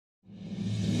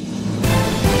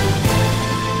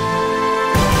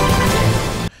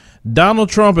Donald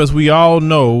Trump, as we all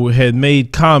know, had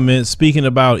made comments speaking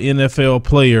about NFL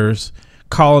players,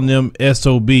 calling them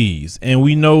S.O.Bs. And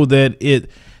we know that it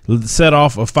set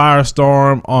off a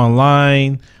firestorm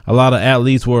online. A lot of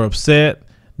athletes were upset.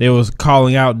 They was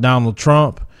calling out Donald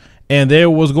Trump. And there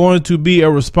was going to be a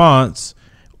response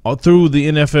through the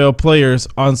NFL players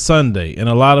on Sunday. And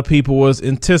a lot of people was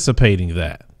anticipating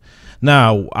that.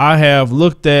 Now, I have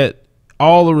looked at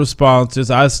all the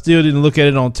responses. I still didn't look at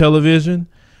it on television,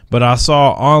 but I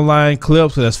saw online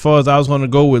clips as far as I was going to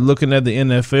go with looking at the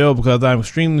NFL, because I'm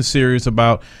extremely serious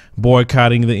about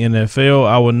boycotting the NFL.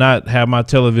 I will not have my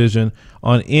television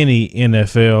on any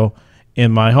NFL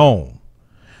in my home.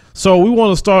 So we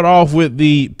want to start off with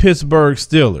the Pittsburgh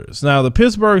Steelers. Now, the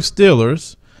Pittsburgh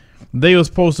Steelers, they were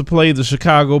supposed to play the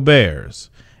Chicago Bears.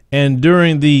 And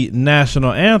during the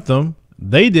national anthem,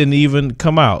 they didn't even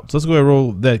come out. So let's go ahead and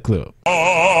roll that clip.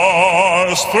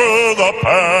 Through the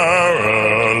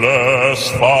perilous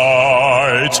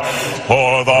fight,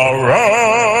 for the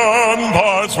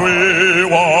ramparts we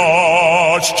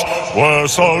watched were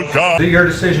so good. Your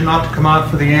decision not to come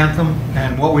out for the anthem,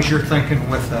 and what was your thinking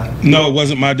with that? No, it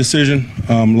wasn't my decision.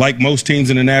 Like most teams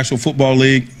in the National Football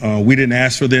League, we didn't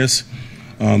ask for this.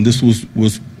 This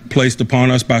was placed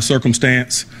upon us by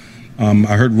circumstance.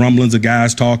 I heard rumblings of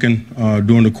guys talking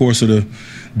during the course of the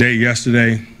day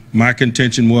yesterday. My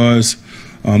contention was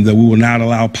that we will not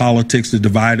allow politics to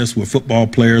divide us with football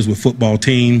players, with football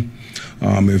team.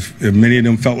 If many of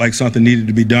them felt like something needed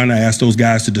to be done, I asked those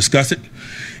guys to discuss it.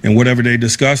 And whatever they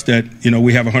discussed, that,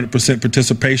 we have 100%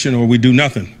 participation or we do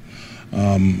nothing.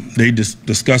 They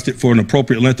discussed it for an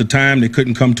appropriate length of time. They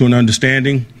couldn't come to an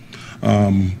understanding.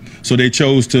 So they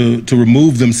chose to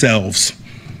remove themselves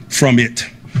from it.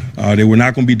 They were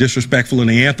not going to be disrespectful in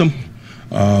the anthem.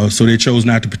 So they chose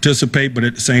not to participate, but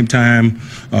at the same time,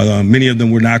 many of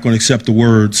them were not going to accept the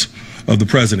words of the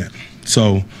president.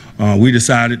 So we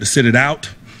decided to sit it out,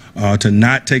 to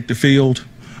not take the field,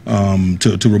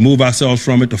 to remove ourselves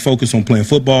from it, to focus on playing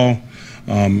football.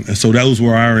 And so those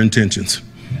were our intentions.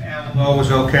 All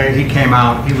was okay. He came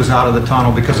out. He was out of the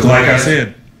tunnel because of like I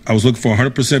said, I was looking for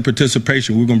 100%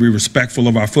 participation. We're going to be respectful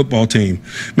of our football team.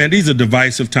 Man, these are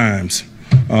divisive times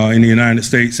in the United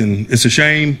States, and it's a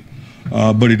shame.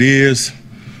 But it is.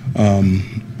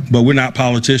 But we're not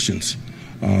politicians.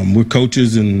 We're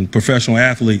coaches and professional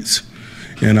athletes.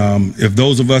 And if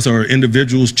those of us are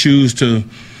individuals choose to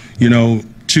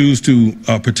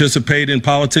participate in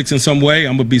politics in some way,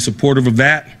 I'm going to be supportive of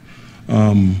that.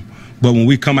 But when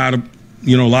we come out of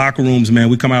locker rooms, man,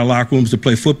 we come out of locker rooms to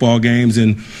play football games.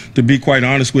 And to be quite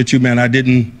honest with you, man, I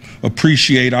didn't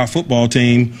appreciate our football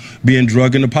team being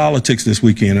drugged into politics this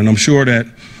weekend. And I'm sure that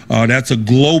that's a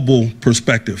global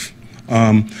perspective.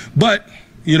 But,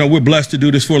 we're blessed to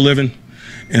do this for a living.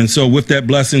 And so with that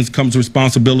blessings comes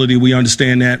responsibility. We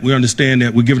understand that. We understand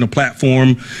that we're given a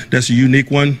platform that's a unique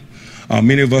one.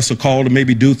 Many of us are called to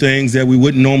maybe do things that we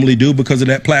wouldn't normally do because of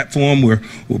that platform, where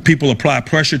people apply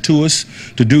pressure to us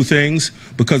to do things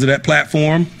because of that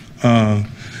platform.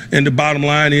 And the bottom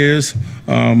line is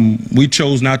we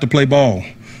chose not to play ball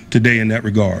today in that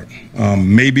regard.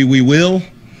 Maybe we will.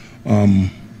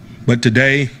 But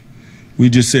today, we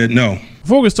just said no.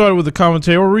 Before we get started with the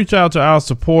commentary, we'll reach out to our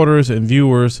supporters and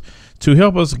viewers to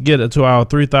help us get to our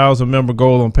 3,000 member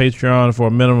goal on Patreon for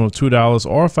a minimum of $2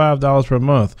 or $5 per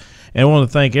month. And I want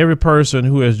to thank every person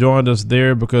who has joined us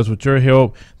there, because with your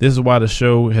help, this is why the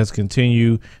show has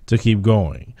continued to keep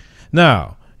going.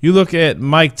 Now, you look at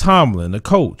Mike Tomlin, the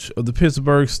coach of the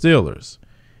Pittsburgh Steelers.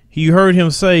 You heard him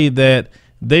say that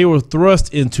they were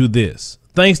thrust into this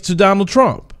thanks to Donald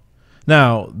Trump.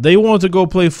 Now, they wanted to go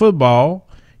play football.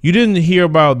 You didn't hear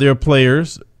about their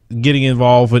players getting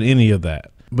involved with any of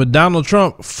that. But Donald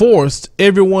Trump forced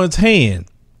everyone's hand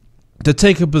to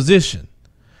take a position.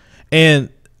 And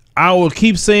I will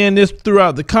keep saying this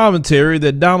throughout the commentary,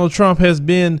 that Donald Trump has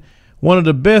been one of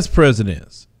the best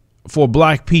presidents for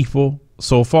black people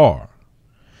so far.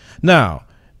 Now,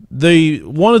 they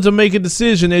wanted to make a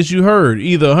decision, as you heard,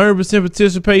 either 100%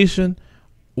 participation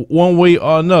one way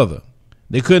or another.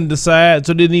 They couldn't decide,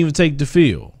 so they didn't even take the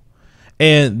field.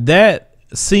 And that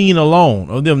scene alone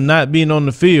of them not being on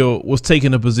the field was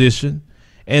taking a position.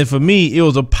 And for me, it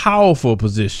was a powerful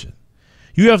position.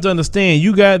 You have to understand,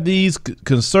 you got these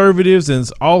conservatives and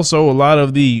also a lot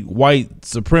of the white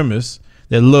supremacists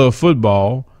that love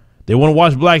football. They want to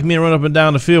watch black men run up and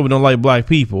down the field but don't like black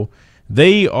people.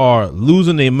 They are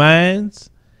losing their minds.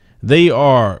 They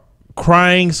are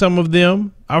crying, some of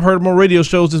them. I've heard them on radio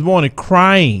shows this morning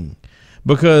crying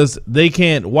because they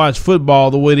can't watch football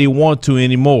the way they want to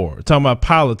anymore. Talking about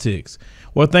politics.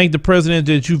 Well, thank the president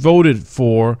that you voted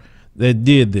for that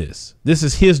did this. This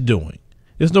is his doing.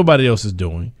 It's nobody else's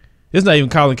doing. It's not even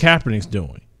Colin Kaepernick's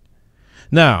doing.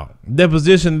 Now, that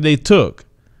position they took,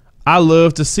 I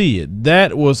love to see it.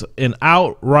 That was an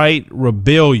outright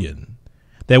rebellion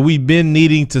that we've been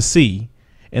needing to see.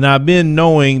 And I've been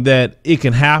knowing that it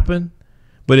can happen,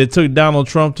 but it took Donald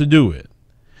Trump to do it.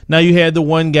 Now you had the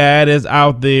one guy that's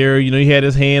out there, he had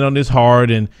his hand on his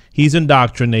heart and he's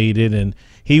indoctrinated and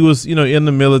he was, in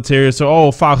the military.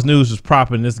 So, Fox News was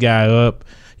propping this guy up,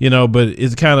 but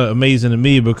it's kind of amazing to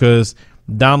me because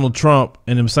Donald Trump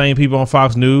and them same people on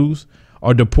Fox News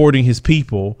are deporting his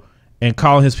people and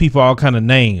calling his people all kind of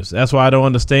names. That's why I don't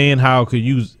understand how could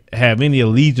you have any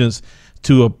allegiance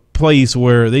to a place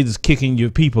where they just kicking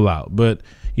your people out. But,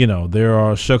 there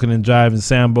are shucking and jiving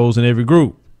Sambos in every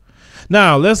group.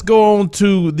 Now, let's go on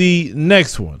to the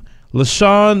next one.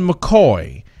 LaShawn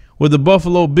McCoy with the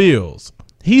Buffalo Bills.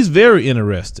 He's very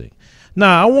interesting.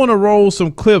 Now, I want to roll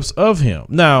some clips of him.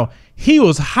 Now, he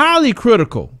was highly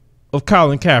critical of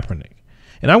Colin Kaepernick.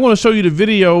 And I want to show you the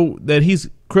video that he's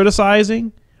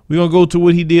criticizing. We're going to go to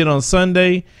what he did on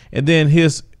Sunday and then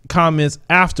his comments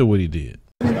after what he did.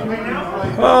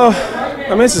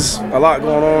 This is a lot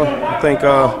going on. I think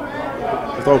the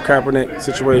whole Kaepernick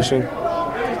situation,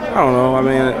 I don't know.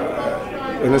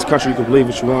 In this country, you can believe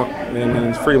what you want, and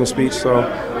it's freedom of speech. So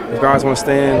if guys want to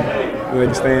stand, they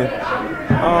can stand.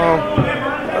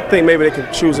 I think maybe they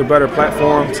could choose a better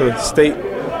platform to state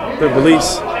their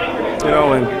beliefs,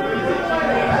 And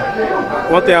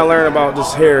one thing I learned about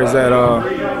just here is that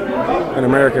in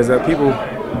America is that people,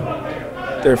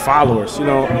 they're followers.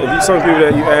 If some people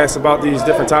that you ask about these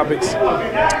different topics,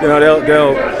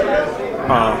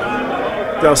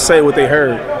 they'll say what they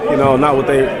heard, not what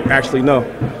they actually know.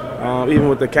 Even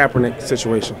with the Kaepernick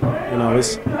situation,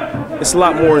 it's a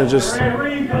lot more than just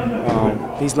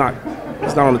he's not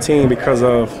on the team because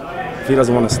of if he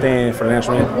doesn't want to stand for the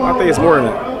national anthem. I think it's more than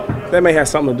that. That may have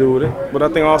something to do with it, but I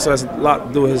think also has a lot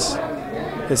to do with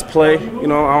his play.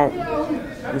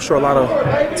 I'm sure a lot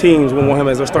of teams will want him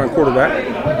as their starting quarterback.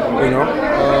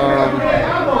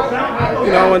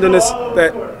 And then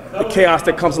the chaos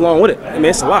that comes along with it.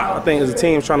 It's a lot. I think as a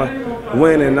team trying to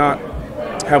win and not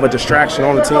have a distraction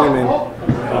on the team, and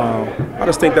I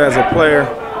just think that as a player,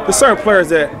 there's certain players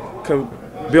that can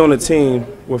be on the team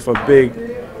with a big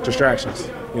distractions,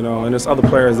 and there's other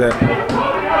players that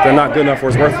they're not good enough or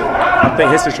it's worth it. I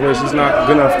think his situation is not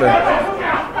good enough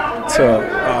to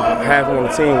have him on the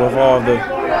team with all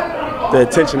the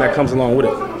attention that comes along with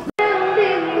it.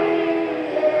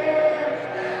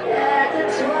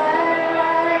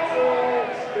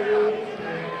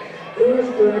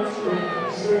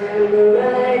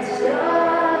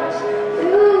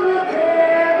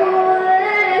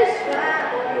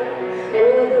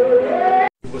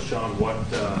 LaShawn, what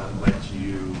led to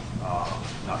you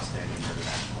not standing for the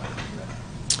national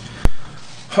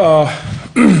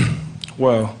anthem?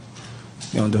 Well,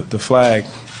 the flag,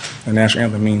 the national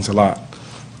anthem means a lot.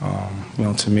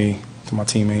 To me, to my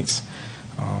teammates.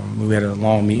 We had a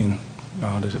long meeting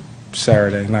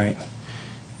Saturday night,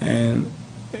 and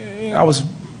I was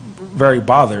very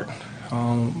bothered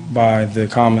by the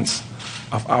comments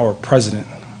of our president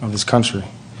of this country.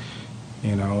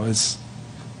 It's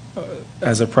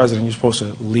as a president, you're supposed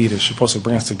to lead us. You're supposed to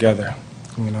bring us together.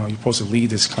 You're supposed to lead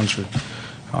this country.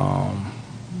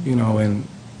 And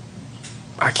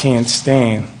I can't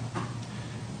stand,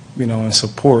 and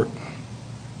support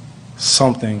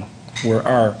something where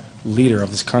our leader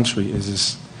of this country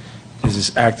is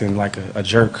just acting like a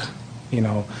jerk,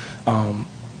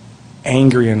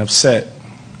 angry and upset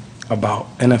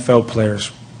about NFL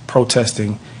players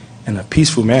protesting in a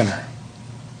peaceful manner.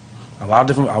 A lot of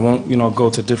different, I won't, go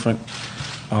to different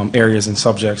areas and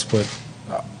subjects, but,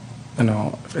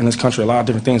 in this country, a lot of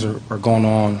different things are going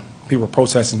on. People are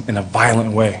protesting in a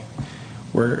violent way,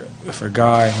 where if a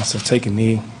guy wants to take a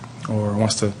knee or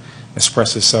wants to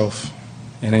express himself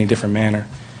in any different manner,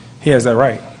 he has that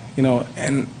right,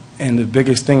 and the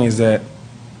biggest thing is that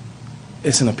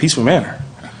it's in a peaceful manner,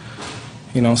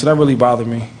 so that really bothered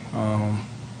me, and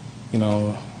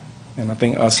I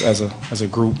think us as a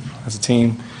group, as a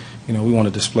team, we want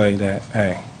to display that,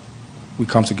 hey, we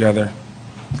come together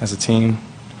as a team,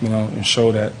 and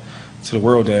show that to the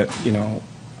world that,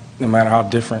 no matter how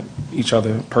different each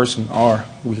other person are,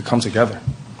 we can come together.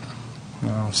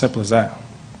 Simple as that.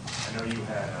 I know you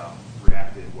had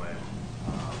reacted when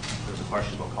there was a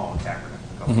question about Colin Kaepernick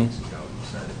a couple weeks ago. You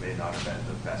said it may not have been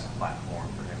the best platform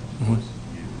for him to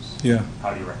use. Yeah.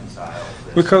 How do you reconcile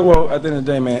this? Because, well, at the end of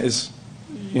the day, man, it's,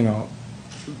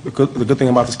 the good thing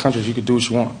about this country is you can do what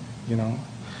you want,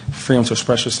 freedom to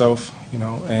express yourself,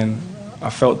 and I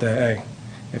felt that, hey,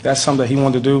 If that's something that he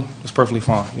wanted to do, it's perfectly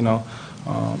fine, you know.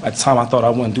 At the time, I thought I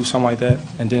wouldn't do something like that.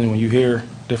 And then when you hear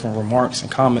different remarks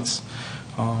and comments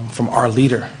from our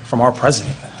leader, from our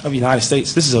president of the United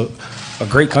States, this is a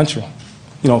great country.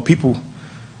 You know, people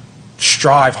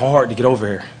strive hard to get over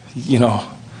here, you know.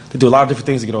 They do a lot of different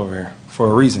things to get over here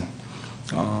for a reason.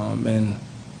 And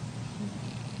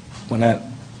when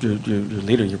your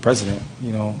leader, your president,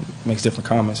 you know, makes different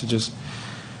comments, it just,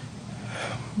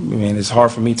 I mean, it's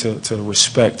hard for me to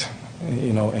respect,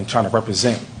 you know, and trying to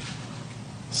represent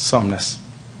something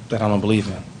that I don't believe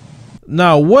in.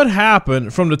 Now, what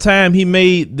happened from the time he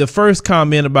made the first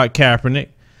comment about Kaepernick,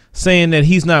 saying that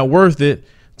he's not worth it,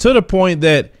 to the point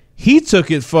that he took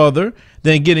it further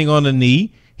than getting on the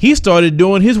knee? He started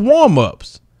doing his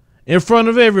warm-ups in front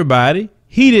of everybody.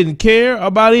 He didn't care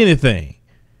about anything.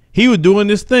 He was doing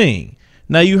this thing.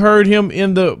 Now, you heard him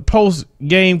in the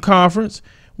post-game conference,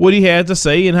 what he had to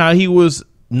say and how he was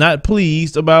not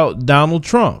pleased about Donald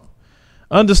Trump.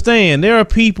 Understand, there are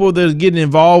people that are getting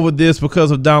involved with this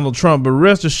because of Donald Trump, but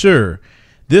rest assured,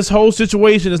 this whole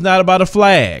situation is not about a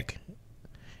flag.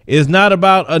 It's not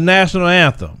about a national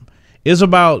anthem. It's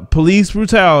about police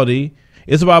brutality.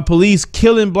 It's about police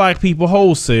killing black people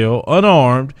wholesale,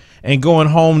 unarmed, and going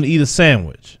home to eat a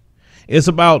sandwich. It's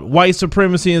about white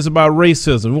supremacy, and it's about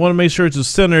racism. We want to make sure to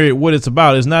center what it's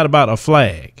about. It's not about a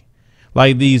flag,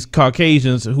 like these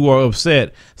Caucasians who are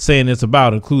upset saying it's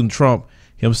about, including Trump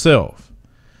himself.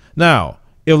 Now,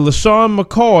 if LaShawn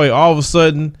McCoy all of a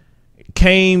sudden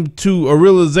came to a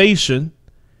realization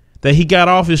that he got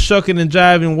off his shucking and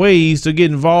jiving ways to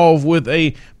get involved with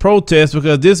a protest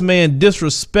because this man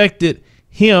disrespected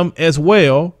him as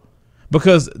well,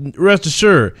 because rest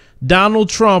assured, Donald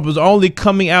Trump is only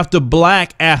coming after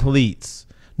black athletes,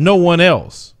 no one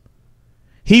else.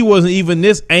 He wasn't even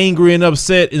this angry and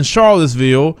upset in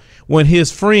Charlottesville when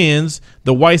his friends,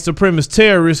 the white supremacist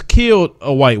terrorists, killed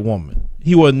a white woman.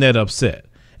 He wasn't that upset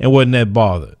and wasn't that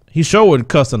bothered. He sure wasn't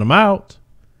cussing them out.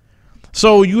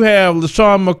 So you have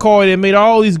LaShawn McCoy that made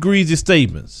all these greasy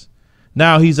statements.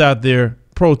 Now he's out there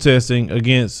protesting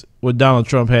against what Donald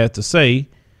Trump had to say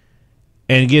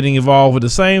and getting involved with the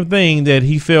same thing that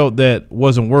he felt that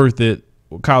wasn't worth it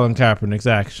with Colin Kaepernick's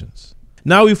actions.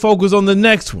 Now we focus on the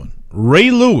next one, Ray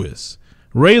Lewis.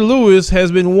 Ray Lewis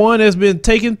has been one that's been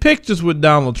taking pictures with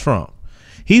Donald Trump.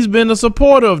 He's been a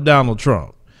supporter of Donald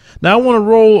Trump. Now I want to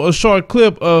roll a short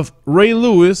clip of Ray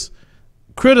Lewis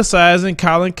criticizing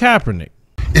Colin Kaepernick.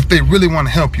 If they really want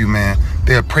to help you, man,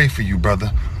 they'll pray for you,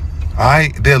 brother. All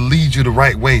right? They'll lead you the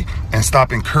right way and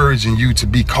stop encouraging you to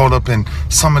be caught up in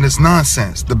some of this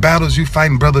nonsense. The battles you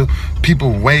fighting, brother,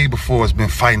 people way before us been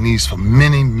fighting these for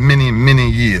many, many,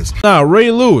 many years. Now, Ray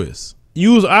Lewis,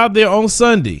 you was out there on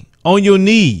Sunday on your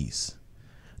knees.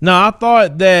 Now, I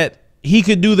thought that he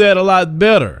could do that a lot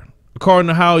better, according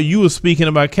to how you were speaking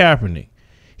about Kaepernick.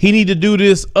 He need to do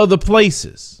this other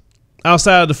places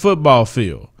outside of the football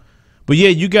field. But yeah,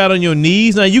 you got on your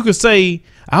knees. Now you could say,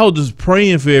 I was just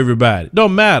praying for everybody.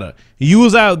 Don't matter. You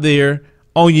was out there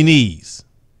on your knees.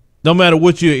 Don't matter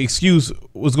what your excuse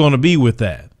was going to be with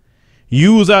that.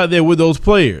 You was out there with those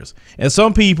players. And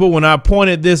some people, when I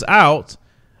pointed this out,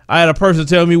 I had a person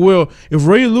tell me, well, if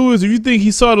Ray Lewis, if you think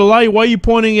he saw the light, why are you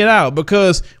pointing it out?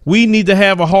 Because we need to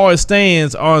have a hard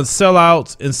stance on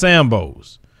sellouts and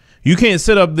Sambos. You can't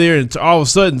sit up there and all of a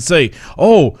sudden say,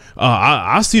 oh,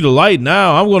 I see the light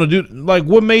now. I'm going to do, like,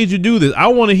 what made you do this? I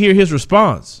want to hear his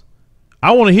response.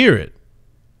 I want to hear it.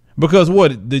 Because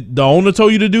what, the owner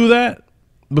told you to do that?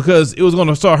 Because it was going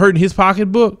to start hurting his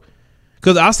pocketbook?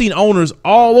 Because I've seen owners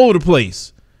all over the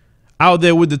place out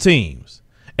there with the teams.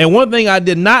 And one thing I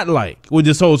did not like with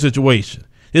this whole situation,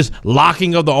 this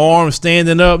locking of the arms,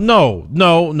 standing up. No.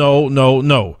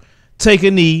 Take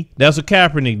a knee. That's what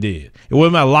Kaepernick did. It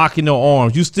wasn't about locking no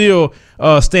arms. You still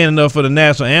standing up for the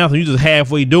national anthem. You just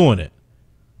halfway doing it.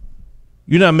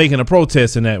 You're not making a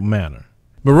protest in that manner.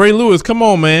 But Ray Lewis, come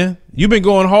on, man. You've been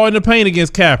going hard in the paint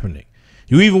against Kaepernick.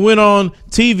 You even went on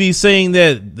TV saying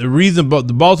that the reason the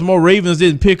Baltimore Ravens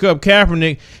didn't pick up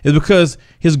Kaepernick is because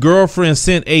his girlfriend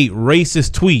sent a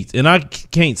racist tweet. And I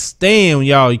can't stand when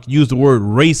y'all use the word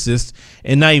racist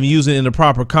and not even use it in the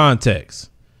proper context.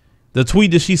 The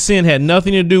tweet that she sent had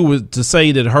nothing to do with to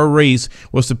say that her race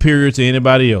was superior to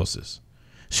anybody else's.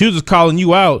 She was just calling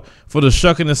you out for the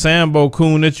shucking and Sambo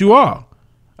coon that you are.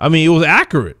 I mean, it was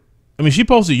accurate. I mean, she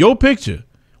posted your picture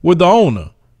with the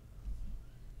owner,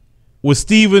 with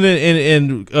Steven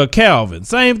and Calvin.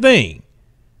 Same thing.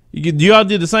 Y'all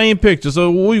did the same picture.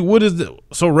 So what is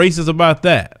so racist about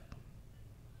that?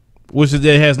 Which is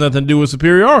that has nothing to do with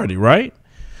superiority, right?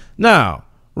 Now,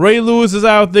 Ray Lewis is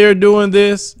out there doing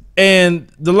this. And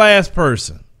the last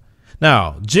person.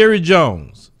 Now, Jerry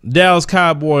Jones, Dallas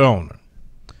Cowboy owner.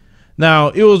 Now,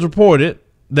 it was reported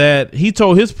that he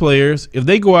told his players if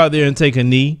they go out there and take a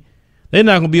knee, they're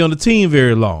not going to be on the team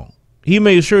very long. He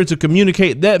made sure to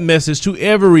communicate that message to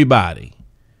everybody.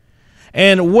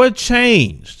 And what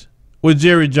changed with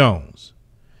Jerry Jones?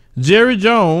 Jerry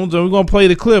Jones, and we're going to play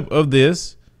the clip of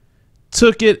this,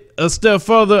 took it a step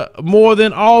further more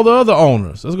than all the other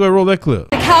owners. Let's go ahead and roll that clip.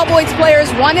 The Cowboys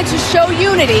players wanted to show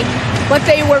unity, but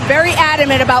they were very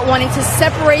adamant about wanting to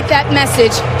separate that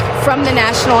message from the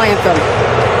national anthem.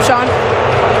 Sean?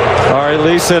 All right,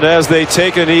 Lisa, and as they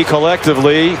take a knee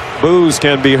collectively, boos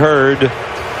can be heard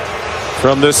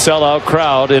from this sellout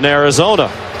crowd in Arizona.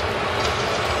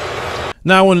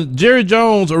 Now, when Jerry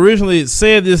Jones originally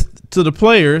said this to the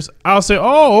players, I'll say,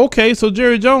 oh, okay, so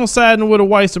Jerry Jones siding with a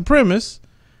white supremacist,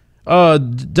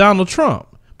 Donald Trump.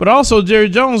 But also Jerry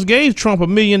Jones gave Trump $1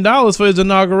 million for his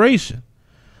inauguration.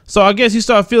 So I guess he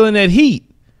started feeling that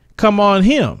heat come on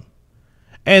him.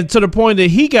 And to the point that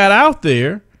he got out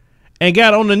there and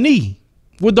got on the knee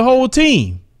with the whole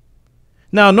team.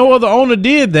 Now, no other owner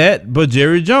did that but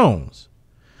Jerry Jones.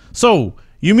 So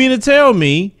you mean to tell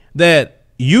me that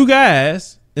you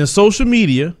guys in social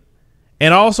media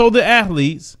and also the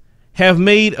athletes have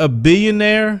made a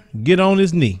billionaire get on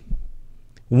his knee?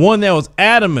 One that was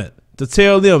adamant to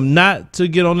tell them not to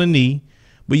get on the knee,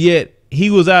 but yet he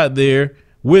was out there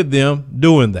with them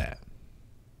doing that.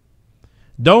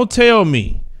 Don't tell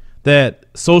me that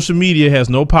social media has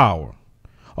no power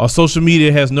or social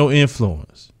media has no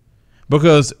influence,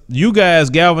 because you guys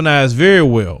galvanize very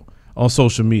well on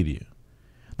social media.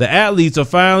 The athletes are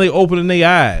finally opening their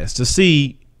eyes to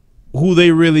see who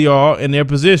they really are in their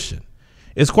position.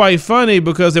 It's quite funny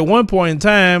because at one point in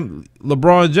time,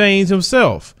 LeBron James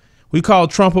himself, we called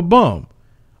Trump a bum.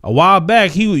 A while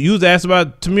back, he was asked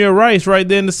about Tamir Rice right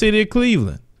there in the city of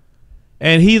Cleveland.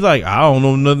 And he's like, I don't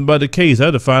know nothing about the case. I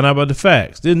had to find out about the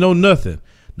facts. Didn't know nothing.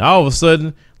 Now, all of a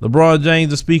sudden, LeBron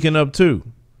James is speaking up too.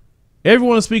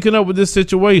 Everyone is speaking up with this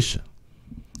situation.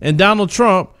 And Donald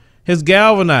Trump has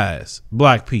galvanized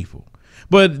black people.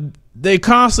 But they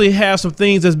constantly have some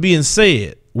things that's being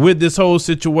said with this whole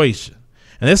situation.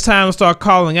 And it's time to start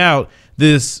calling out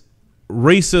this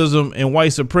racism and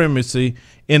white supremacy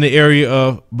in the area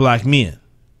of black men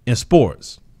in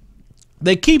sports.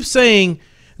 They keep saying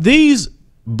these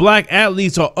black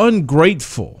athletes are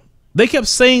ungrateful. They kept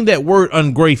saying that word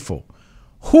ungrateful.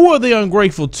 Who are they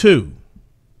ungrateful to?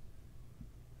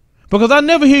 Because I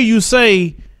never hear you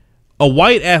say a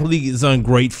white athlete is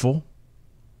ungrateful.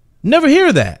 Never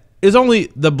hear that. It's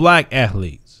only the black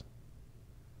athletes.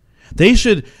 They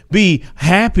should be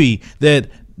happy that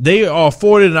they are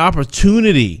afforded an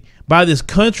opportunity by this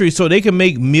country so they can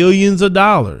make millions of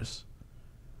dollars.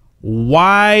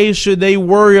 Why should they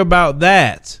worry about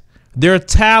that? Their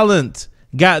talent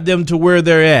got them to where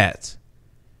they're at.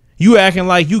 You acting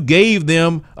like you gave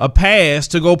them a pass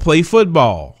to go play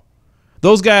football.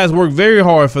 Those guys work very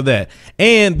hard for that.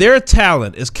 And their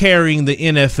talent is carrying the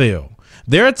NFL.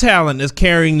 Their talent is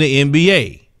carrying the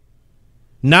NBA.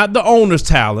 Not the owner's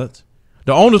talent.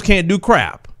 The owners can't do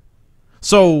crap.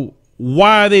 So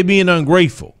why are they being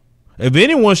ungrateful? If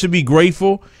anyone should be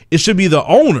grateful, it should be the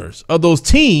owners of those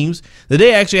teams, that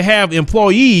they actually have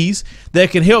employees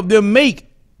that can help them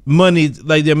make money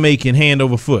like they're making hand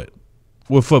over foot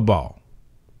with football.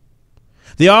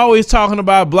 They're always talking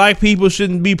about black people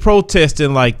shouldn't be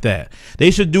protesting like that.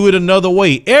 They should do it another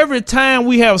way. Every time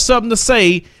we have something to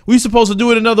say, we're supposed to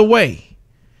do it another way.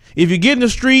 If you get in the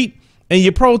street and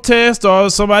you protest,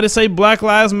 or somebody say Black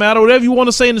Lives Matter, whatever you want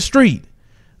to say in the street,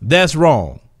 that's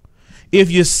wrong. If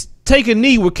you take a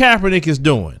knee, what Kaepernick is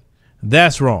doing,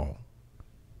 that's wrong.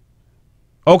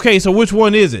 Okay, so which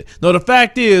one is it? No, the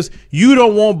fact is, you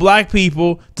don't want black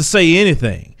people to say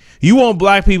anything. You want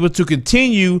black people to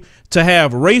continue to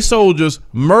have race soldiers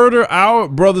murder our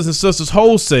brothers and sisters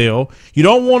wholesale. You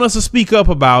don't want us to speak up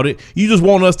about it. You just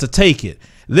want us to take it.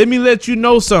 Let me let you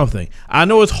know something. I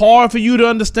know it's hard for you to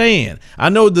understand. I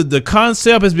know that the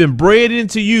concept has been bred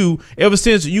into you ever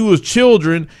since you was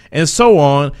children and so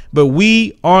on, but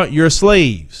we aren't your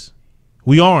slaves.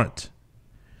 We aren't.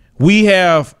 We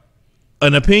have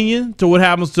an opinion to what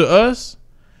happens to us,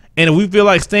 and if we feel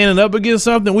like standing up against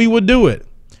something, we would do it.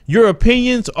 Your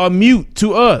opinions are mute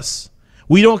to us.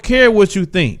 We don't care what you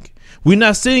think. We're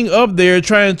not sitting up there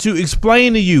trying to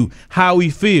explain to you how we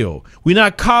feel. We're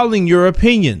not calling your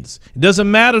opinions. It doesn't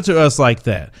matter to us like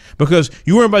that, because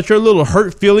you worry about your little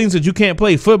hurt feelings that you can't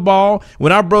play football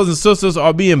when our brothers and sisters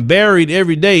are being buried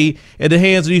every day at the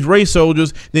hands of these race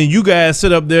soldiers. Then you guys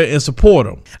sit up there and support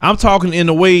them. I'm talking in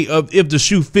the way of if the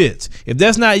shoe fits. If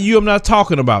that's not you, I'm not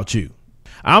talking about you.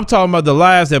 I'm talking about the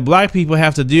lives that black people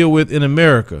have to deal with in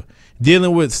America,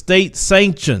 dealing with state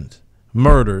sanctioned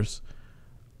murders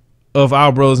of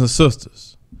our brothers and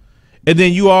sisters. And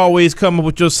then you always come up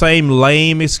with your same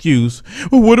lame excuse.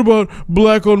 Well, what about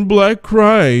black on black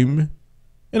crime?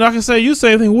 And I can say you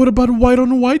same thing. What about white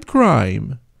on white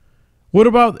crime? What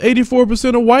about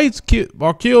 84% of whites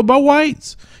are killed by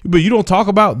whites? But you don't talk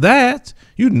about that.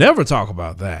 You never talk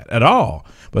about that at all.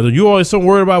 But you always so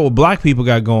worried about what black people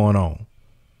got going on.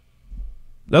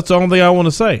 That's the only thing I want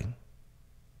to say.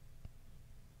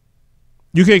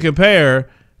 You can't compare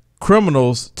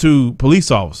criminals to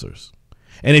police officers.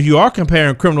 And if you are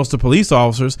comparing criminals to police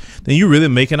officers, then you're really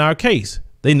making our case.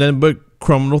 They nothing but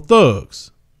criminal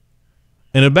thugs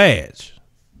and a badge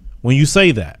when you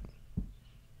say that.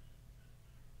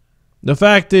 The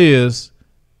fact is,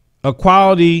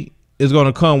 equality is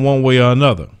going to come one way or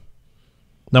another.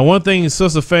 Now, one thing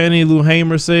Sister Fannie Lou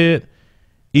Hamer said,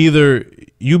 either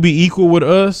you be equal with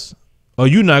us or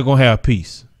you're not going to have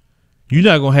peace. You're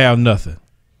not going to have nothing.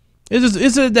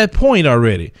 It's at that point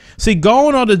already. See,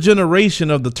 gone are the generation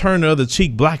of the turn of the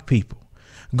cheek black people.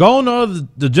 Gone are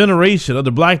the generation of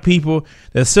the black people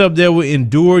that sit up there will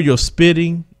endure your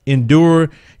spitting, endure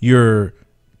your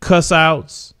cuss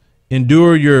outs,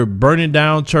 endure your burning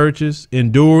down churches,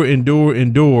 endure,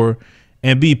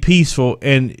 and be peaceful.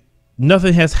 And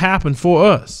nothing has happened for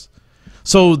us.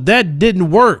 So that didn't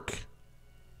work.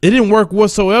 It didn't work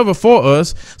whatsoever for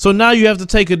us. So now you have to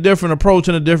take a different approach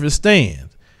and a different stand.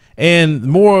 And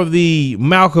more of the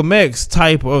Malcolm X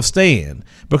type of stand,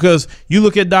 because you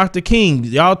look at Dr. King,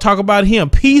 y'all talk about him,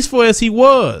 peaceful as he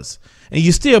was, and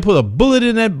you still put a bullet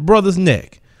in that brother's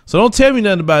neck. So don't tell me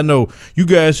nothing about, no, you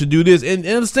guys should do this. And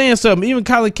understand something, even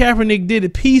Colin Kaepernick did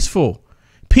it peaceful,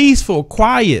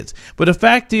 quiet. But the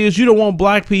fact is, you don't want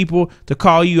black people to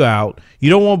call you out.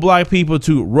 You don't want black people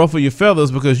to ruffle your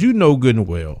feathers, because you know good and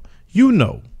well, you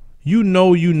know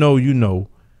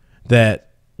that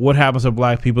what happens to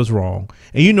black people is wrong.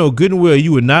 And you know good and well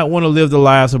you would not want to live the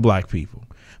lives of black people,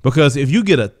 because if you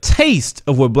get a taste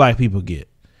of what black people get,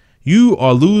 you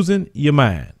are losing your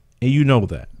mind. And you know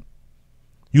that.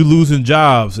 You losing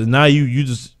jobs, and now you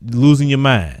just losing your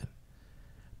mind.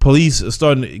 Police are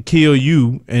starting to kill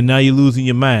you, and now you're losing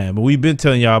your mind. But we've been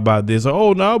telling y'all about this.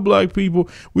 Oh, now black people,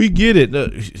 we get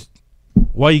it.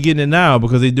 Why are you getting it now?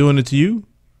 Because they're doing it to you?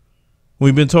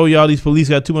 We've been told y'all these police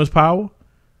got too much power.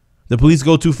 The police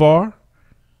go too far.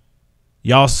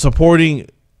 Y'all supporting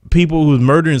people who's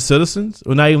murdering citizens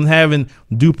or not even having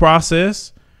due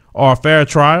process or a fair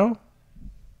trial.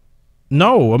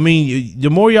 No, I mean, the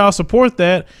more y'all support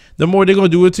that, the more they're going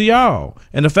to do it to y'all.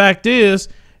 And the fact is,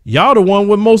 y'all the one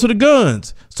with most of the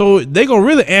guns. So they're going to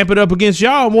really amp it up against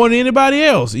y'all more than anybody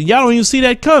else. Y'all don't even see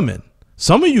that coming.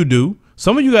 Some of you do.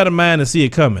 Some of you got a mind to see it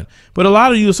coming, but a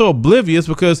lot of you are so oblivious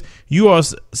because you are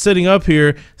sitting up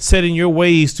here setting your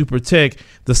ways to protect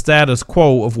the status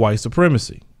quo of white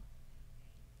supremacy.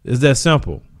 It's that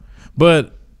simple.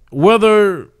 But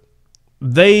whether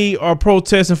they are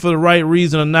protesting for the right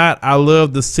reason or not, I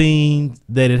love the scene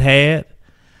that it had.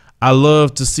 I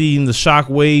love to see the shock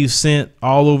waves sent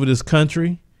all over this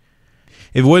country.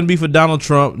 If it wouldn't be for Donald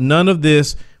Trump, none of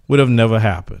this would have never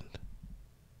happened.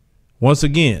 Once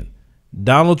again,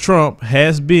 Donald Trump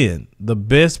has been the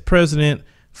best president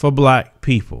for black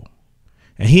people,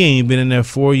 and he ain't been in there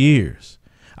 4 years.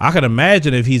 I can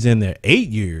imagine if he's in there 8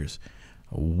 years,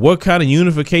 what kind of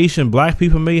unification black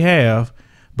people may have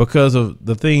because of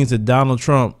the things that Donald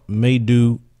Trump may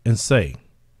do and say.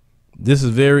 This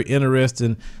is very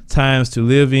interesting times to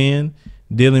live in,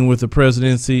 dealing with the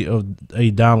presidency of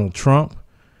a Donald Trump,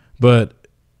 but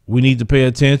we need to pay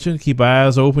attention, keep our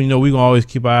eyes open. You know, we can always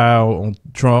keep our eye on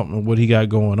Trump and what he got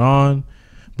going on.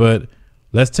 But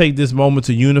let's take this moment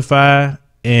to unify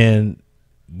and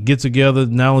get together,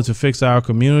 not only to fix our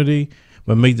community,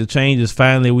 but make the changes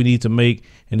finally we need to make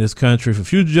in this country for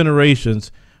future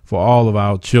generations, for all of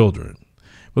our children.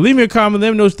 But leave me a comment.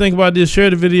 Let me know what you think about this.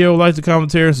 Share the video, like the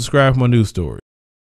commentary, and subscribe for more news stories.